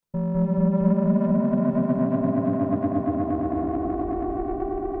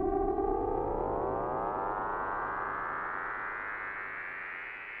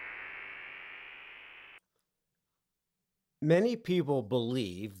Many people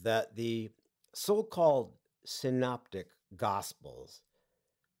believe that the so called Synoptic Gospels,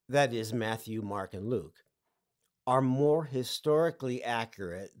 that is, Matthew, Mark, and Luke, are more historically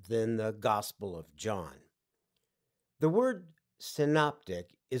accurate than the Gospel of John. The word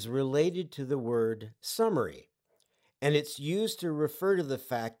synoptic is related to the word summary, and it's used to refer to the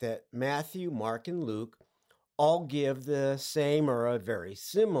fact that Matthew, Mark, and Luke all give the same or a very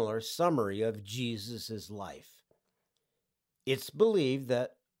similar summary of Jesus' life. It's believed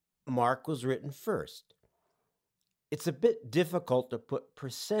that Mark was written first. It's a bit difficult to put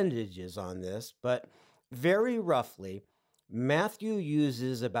percentages on this, but very roughly, Matthew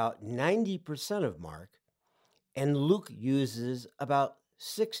uses about 90% of Mark, and Luke uses about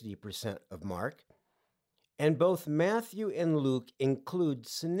 60% of Mark. And both Matthew and Luke include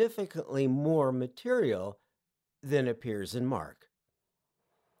significantly more material than appears in Mark.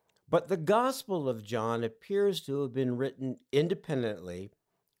 But the Gospel of John appears to have been written independently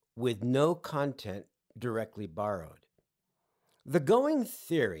with no content directly borrowed. The going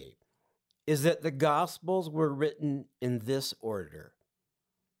theory is that the Gospels were written in this order: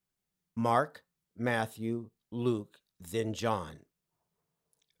 Mark, Matthew, Luke, then John.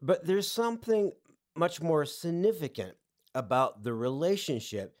 But there's something much more significant about the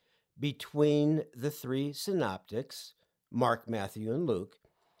relationship between the three synoptics, Mark, Matthew, and Luke,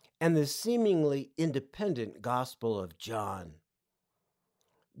 and the seemingly independent Gospel of John.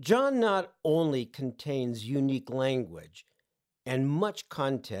 John not only contains unique language and much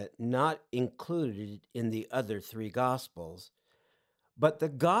content not included in the other three Gospels, but the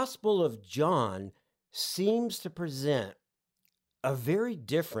Gospel of John seems to present a very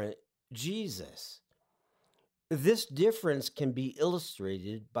different Jesus. This difference can be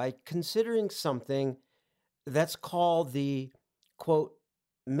illustrated by considering something that's called the, quote,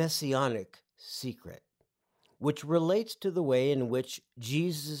 messianic secret, which relates to the way in which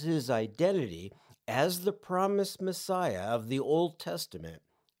Jesus' identity as the promised Messiah of the Old Testament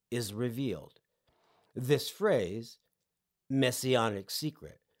is revealed. This phrase, messianic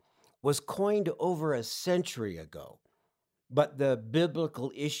secret, was coined over a century ago, but the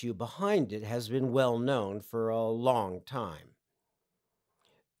biblical issue behind it has been well known for a long time.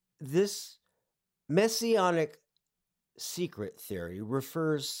 This messianic secret theory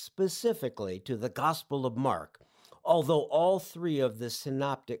refers specifically to the Gospel of Mark, although all three of the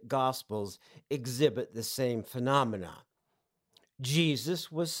Synoptic Gospels exhibit the same phenomena.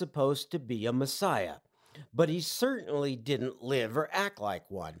 Jesus was supposed to be a Messiah, but he certainly didn't live or act like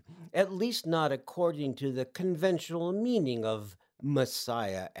one, at least not according to the conventional meaning of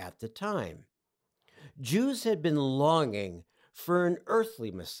Messiah at the time. Jews had been longing for an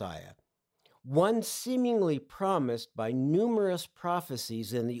earthly Messiah, one seemingly promised by numerous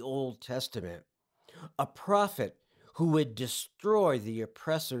prophecies in the Old Testament, a prophet who would destroy the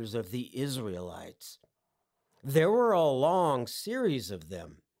oppressors of the Israelites. There were a long series of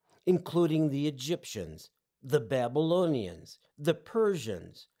them, including the Egyptians, the Babylonians, the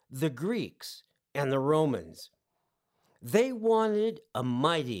Persians, the Greeks, and the Romans. They wanted a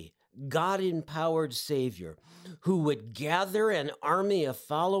mighty, God-empowered Savior who would gather an army of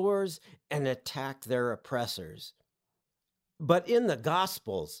followers and attack their oppressors. But in the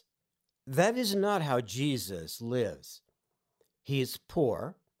Gospels, that is not how Jesus lives. He is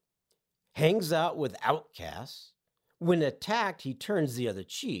poor, hangs out with outcasts. When attacked, he turns the other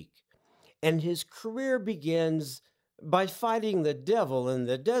cheek, and his career begins by fighting the devil in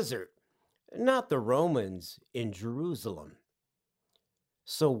the desert, not the Romans in Jerusalem.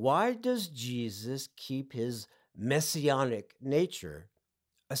 So why does Jesus keep his messianic nature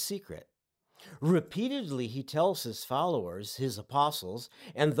a secret? Repeatedly, he tells his followers, his apostles,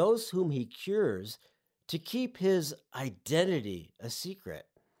 and those whom he cures to keep his identity a secret.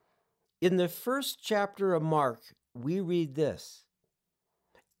 In the first chapter of Mark, we read this: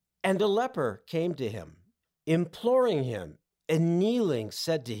 "And a leper came to him, imploring him, and kneeling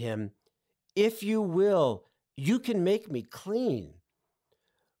said to him, 'If you will, you can make me clean.'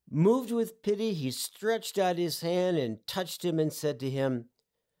 Moved with pity, he stretched out his hand and touched him and said to him,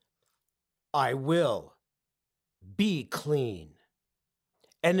 'I will, be clean.'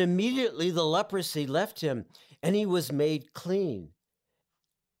 And immediately the leprosy left him, and he was made clean.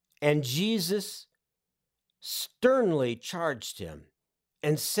 And Jesus sternly charged him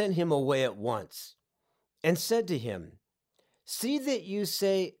and sent him away at once, and said to him, 'See that you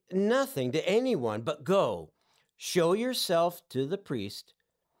say nothing to anyone, but go, show yourself to the priest,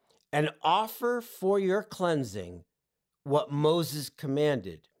 and offer for your cleansing what Moses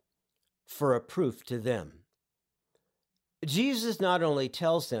commanded for a proof to them.'" Jesus not only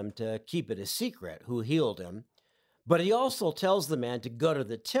tells him to keep it a secret who healed him, But he also tells the man to go to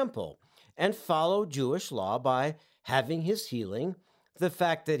the temple and follow Jewish law by having his healing, the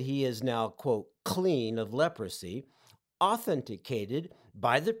fact that he is now, quote, clean of leprosy, authenticated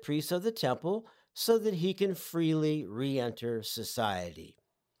by the priests of the temple so that he can freely re enter society.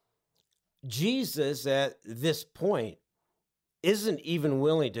 Jesus, at this point, isn't even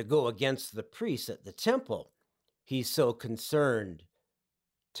willing to go against the priests at the temple. He's so concerned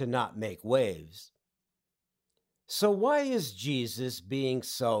to not make waves. So, why is Jesus being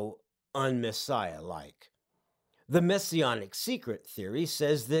so un-Messiah like? The Messianic secret theory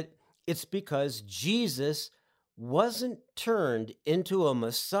says that it's because Jesus wasn't turned into a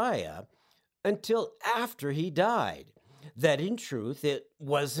Messiah until after he died. That in truth, it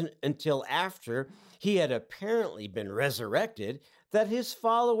wasn't until after he had apparently been resurrected that his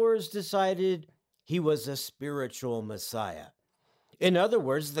followers decided he was a spiritual Messiah. In other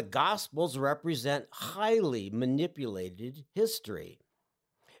words, the Gospels represent highly manipulated history.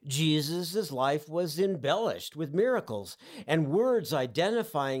 Jesus' life was embellished with miracles, and words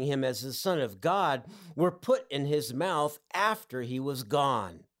identifying him as the Son of God were put in his mouth after he was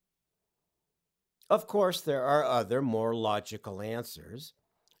gone. Of course, there are other, more logical answers.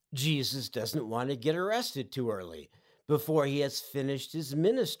 Jesus doesn't want to get arrested too early before he has finished his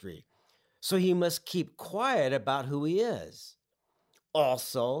ministry, so he must keep quiet about who he is.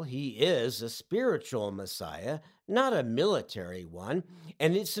 Also, he is a spiritual Messiah, not a military one,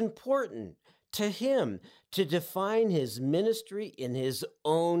 and it's important to him to define his ministry in his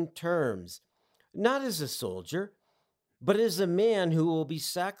own terms, not as a soldier, but as a man who will be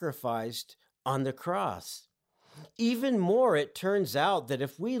sacrificed on the cross. Even more, it turns out that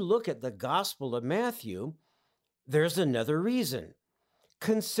if we look at the Gospel of Matthew, there's another reason.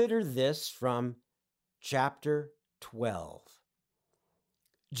 Consider this from chapter 12.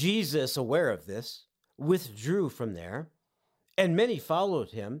 Jesus, aware of this, withdrew from there, and many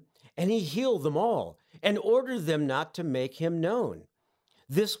followed him, and he healed them all and ordered them not to make him known.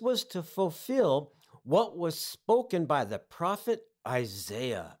 This was to fulfill what was spoken by the prophet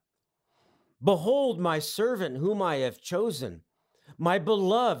Isaiah. Behold, my servant whom I have chosen, my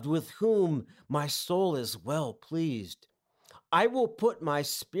beloved with whom my soul is well pleased. I will put my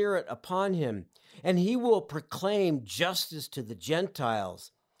spirit upon him, and he will proclaim justice to the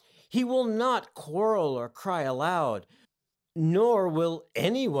Gentiles. He will not quarrel or cry aloud, nor will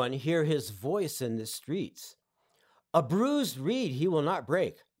anyone hear his voice in the streets. A bruised reed he will not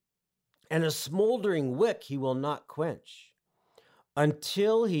break, and a smoldering wick he will not quench,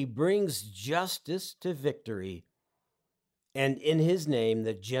 until he brings justice to victory, and in his name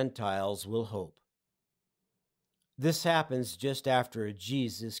the Gentiles will hope. This happens just after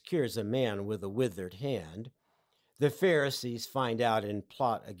Jesus cures a man with a withered hand. The Pharisees find out and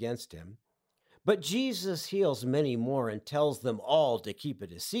plot against him. But Jesus heals many more and tells them all to keep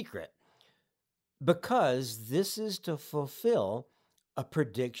it a secret, because this is to fulfill a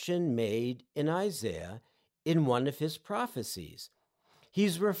prediction made in Isaiah in one of his prophecies.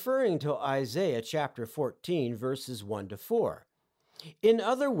 He's referring to Isaiah chapter 14, verses 1 to 4. In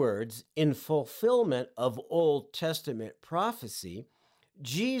other words, in fulfillment of Old Testament prophecy,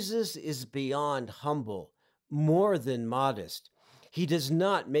 Jesus is beyond humble, more than modest. He does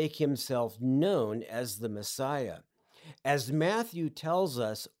not make himself known as the Messiah. As Matthew tells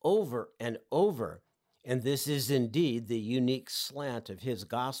us over and over, and this is indeed the unique slant of his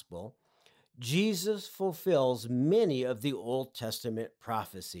gospel, Jesus fulfills many of the Old Testament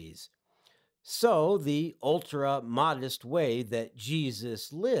prophecies. So the ultra-modest way that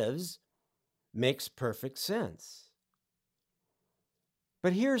Jesus lives makes perfect sense.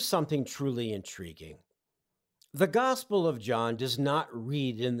 But here's something truly intriguing. The Gospel of John does not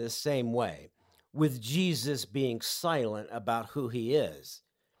read in the same way, with Jesus being silent about who he is.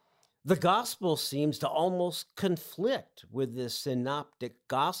 The Gospel seems to almost conflict with the Synoptic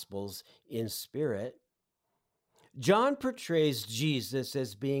Gospels in spirit. John portrays Jesus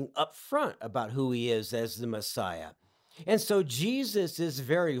as being upfront about who he is as the Messiah, and so Jesus is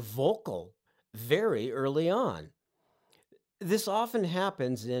very vocal very early on. This often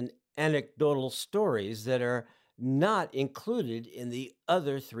happens in anecdotal stories that are not included in the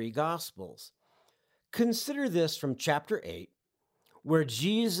other three Gospels. Consider this from chapter 8, where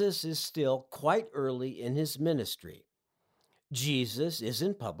Jesus is still quite early in his ministry. Jesus is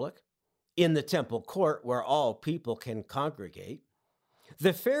in public, in the temple court where all people can congregate.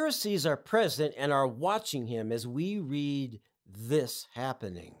 The Pharisees are present and are watching him as we read this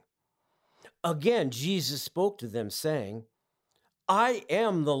happening. Again, Jesus spoke to them, saying, I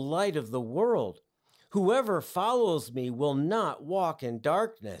am the light of the world. Whoever follows me will not walk in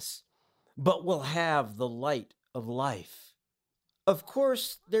darkness, but will have the light of life. Of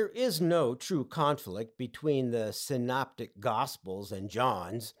course, there is no true conflict between the Synoptic Gospels and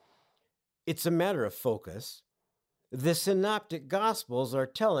John's. It's a matter of focus. The Synoptic Gospels are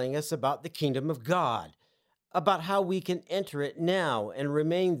telling us about the kingdom of God, about how we can enter it now and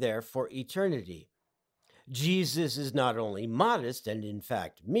remain there for eternity. Jesus is not only modest and, in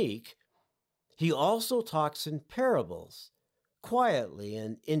fact, meek, he also talks in parables, quietly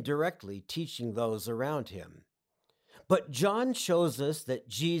and indirectly teaching those around him. But John shows us that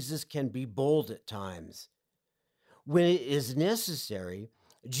Jesus can be bold at times. When it is necessary,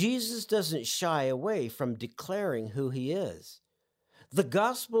 Jesus doesn't shy away from declaring who he is. The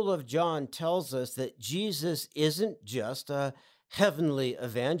Gospel of John tells us that Jesus isn't just a heavenly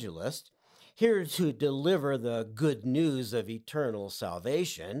evangelist here to deliver the good news of eternal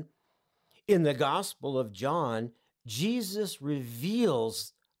salvation. In the Gospel of John, Jesus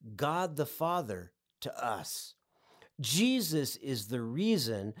reveals God the Father to us. Jesus is the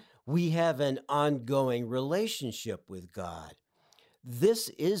reason we have an ongoing relationship with God. This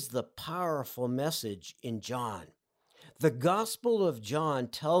is the powerful message in John. The Gospel of John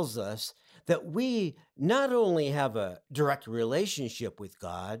tells us that we not only have a direct relationship with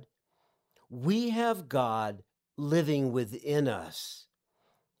God, we have God living within us.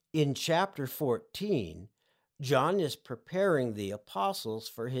 In chapter 14, John is preparing the apostles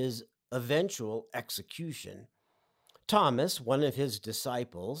for his eventual execution. Thomas, one of his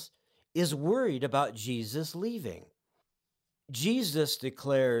disciples, is worried about Jesus leaving. Jesus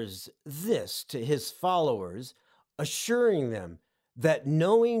declares this to his followers, assuring them that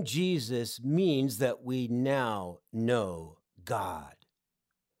knowing Jesus means that we now know God.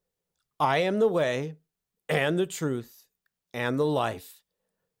 I am the way and the truth and the life.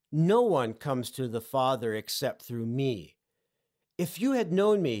 No one comes to the Father except through me. If you had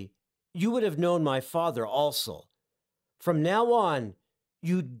known me, you would have known my Father also. From now on,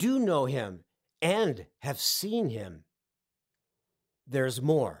 you do know him and have seen him. There's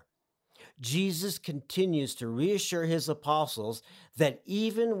more. Jesus continues to reassure his apostles that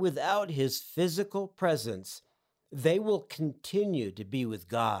even without his physical presence, they will continue to be with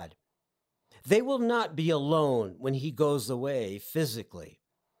God. They will not be alone when he goes away physically.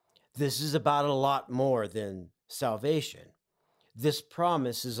 This is about a lot more than salvation. This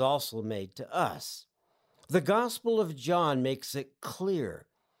promise is also made to us. The Gospel of John makes it clear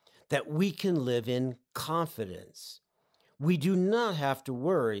that we can live in confidence. We do not have to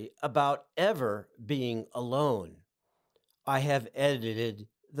worry about ever being alone. I have edited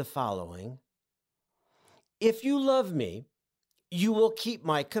the following. If you love me, you will keep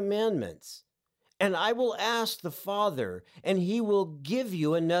my commandments, and I will ask the Father, and he will give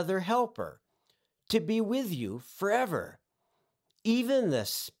you another helper to be with you forever, even the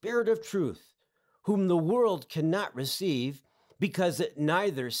Spirit of truth, whom the world cannot receive because it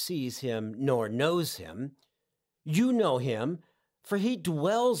neither sees him nor knows him. You know him, for he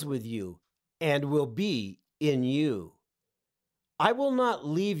dwells with you and will be in you. I will not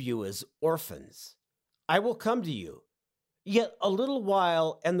leave you as orphans. I will come to you. Yet a little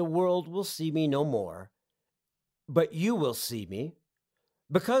while, and the world will see me no more. But you will see me.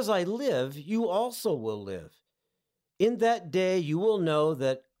 Because I live, you also will live. In that day you will know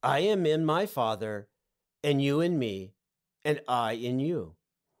that I am in my Father, and you in me, and I in you.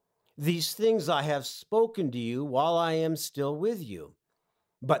 These things I have spoken to you while I am still with you.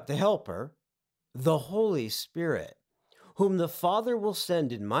 But the Helper, the Holy Spirit, whom the Father will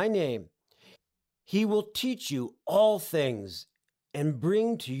send in my name, he will teach you all things and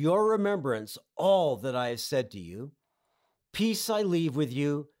bring to your remembrance all that I have said to you. Peace I leave with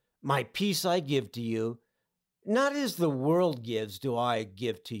you, my peace I give to you. Not as the world gives do I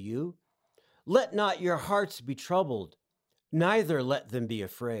give to you. Let not your hearts be troubled, neither let them be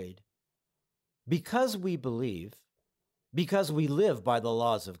afraid. Because we believe, because we live by the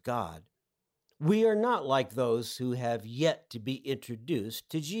laws of God, we are not like those who have yet to be introduced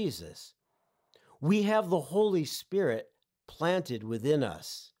to Jesus. We have the Holy Spirit planted within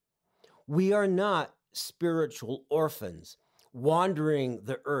us. We are not spiritual orphans, wandering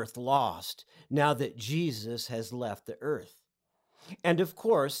the earth lost now that Jesus has left the earth. And of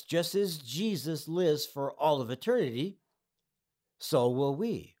course, just as Jesus lives for all of eternity, so will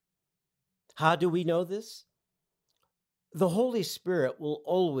we. How do we know this? The Holy Spirit will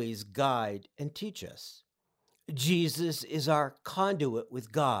always guide and teach us. Jesus is our conduit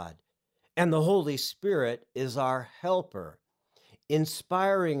with God, and the Holy Spirit is our helper,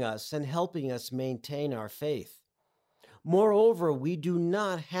 inspiring us and helping us maintain our faith. Moreover, we do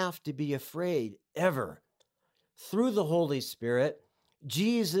not have to be afraid ever. Through the Holy Spirit,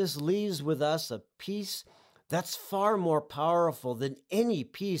 Jesus leaves with us a peace That's far more powerful than any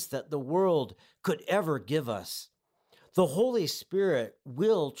peace that the world could ever give us. The Holy Spirit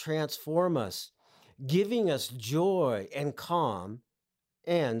will transform us, giving us joy and calm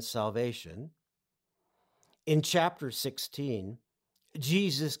and salvation. In chapter 16,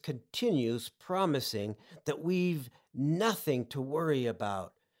 Jesus continues promising that we've nothing to worry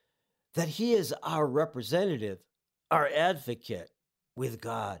about, that he is our representative, our advocate with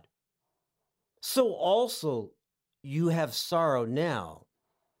God. So also you have sorrow now,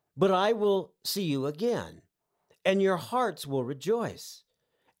 but I will see you again, and your hearts will rejoice,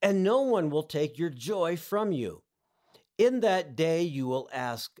 and no one will take your joy from you. In that day you will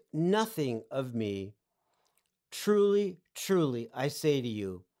ask nothing of me. Truly, truly, I say to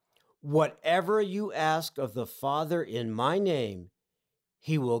you, whatever you ask of the Father in my name,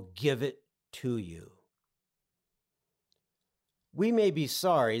 he will give it to you. We may be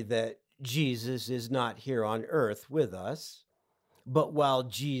sorry that Jesus is not here on earth with us, but while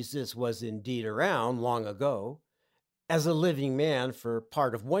Jesus was indeed around long ago, as a living man for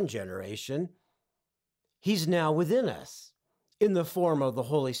part of one generation, he's now within us in the form of the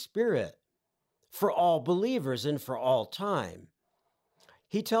Holy Spirit for all believers and for all time.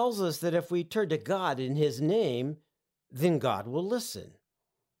 He tells us that if we turn to God in his name, then God will listen.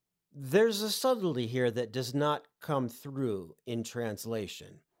 There's a subtlety here that does not come through in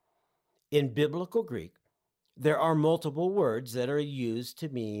translation. In biblical Greek, there are multiple words that are used to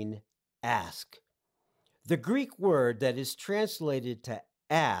mean ask. The Greek word that is translated to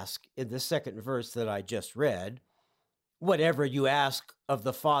ask in the second verse that I just read, whatever you ask of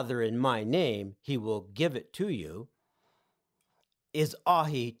the Father in my name, he will give it to you, is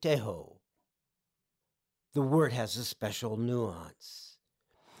ahi teho. The word has a special nuance.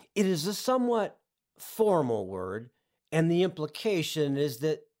 It is a somewhat formal word, and the implication is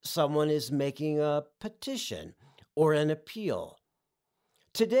that someone is making a petition or an appeal.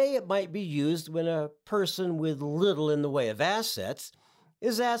 Today, it might be used when a person with little in the way of assets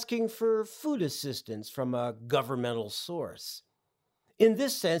is asking for food assistance from a governmental source. In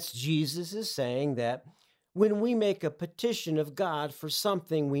this sense, Jesus is saying that when we make a petition of God for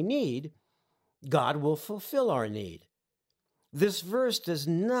something we need, God will fulfill our need. This verse does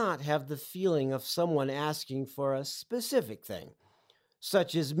not have the feeling of someone asking for a specific thing,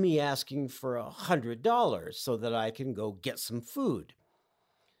 such as me asking for $100 so that I can go get some food.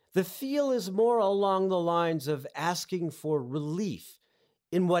 The feel is more along the lines of asking for relief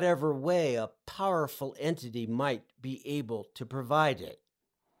in whatever way a powerful entity might be able to provide it.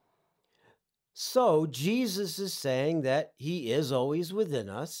 So Jesus is saying that he is always within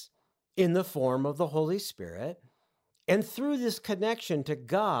us in the form of the Holy Spirit, and through this connection to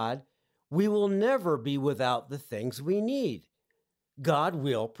God, we will never be without the things we need. God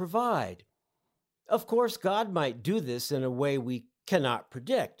will provide. Of course, God might do this in a way we cannot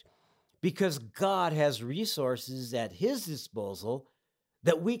predict, because God has resources at his disposal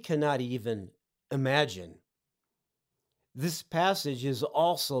that we cannot even imagine. This passage is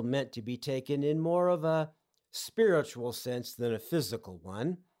also meant to be taken in more of a spiritual sense than a physical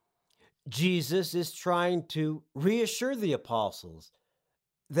one. Jesus is trying to reassure the apostles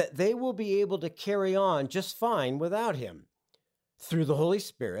that they will be able to carry on just fine without him. Through the Holy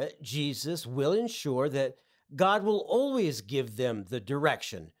Spirit, Jesus will ensure that God will always give them the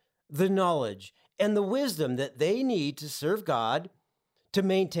direction, the knowledge, and the wisdom that they need to serve God, to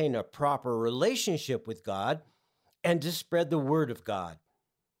maintain a proper relationship with God, and to spread the word of God.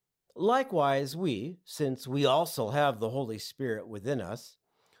 Likewise, we, since we also have the Holy Spirit within us,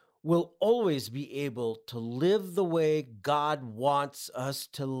 will always be able to live the way God wants us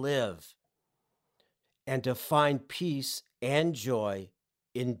to live, and to find peace and joy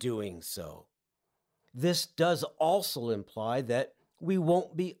in doing so. This does also imply that we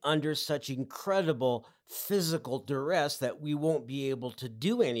won't be under such incredible physical duress that we won't be able to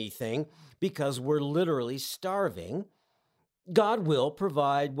do anything because we're literally starving. God will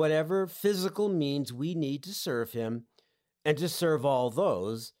provide whatever physical means we need to serve him and to serve all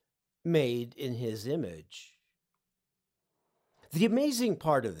those made in his image. The amazing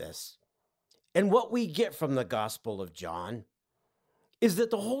part of this, and what we get from the Gospel of John, is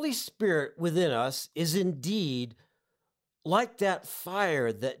that the Holy Spirit within us is indeed like that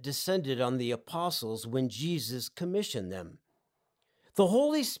fire that descended on the apostles when Jesus commissioned them. The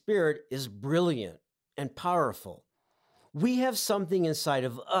Holy Spirit is brilliant and powerful. We have something inside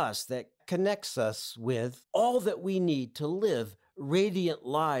of us that connects us with all that we need to live radiant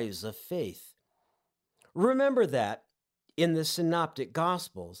lives of faith. Remember that in the Synoptic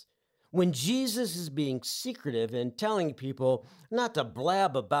Gospels, when Jesus is being secretive and telling people not to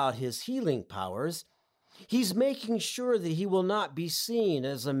blab about his healing powers, He's making sure that he will not be seen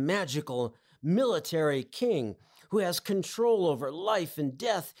as a magical military king who has control over life and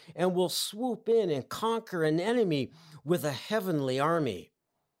death and will swoop in and conquer an enemy with a heavenly army.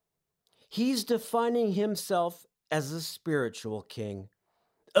 He's defining himself as a spiritual king,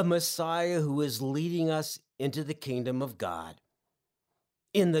 a Messiah who is leading us into the kingdom of God.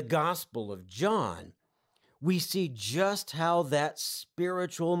 In the Gospel of John, we see just how that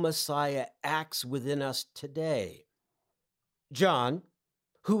spiritual Messiah acts within us today. John,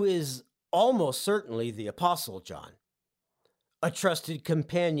 who is almost certainly the Apostle John, a trusted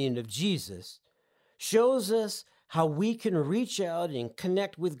companion of Jesus, shows us how we can reach out and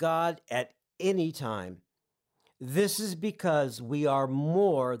connect with God at any time. This is because we are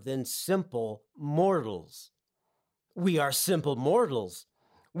more than simple mortals. We are simple mortals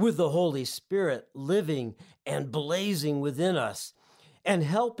with the Holy Spirit living and blazing within us and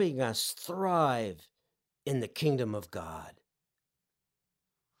helping us thrive in the kingdom of God.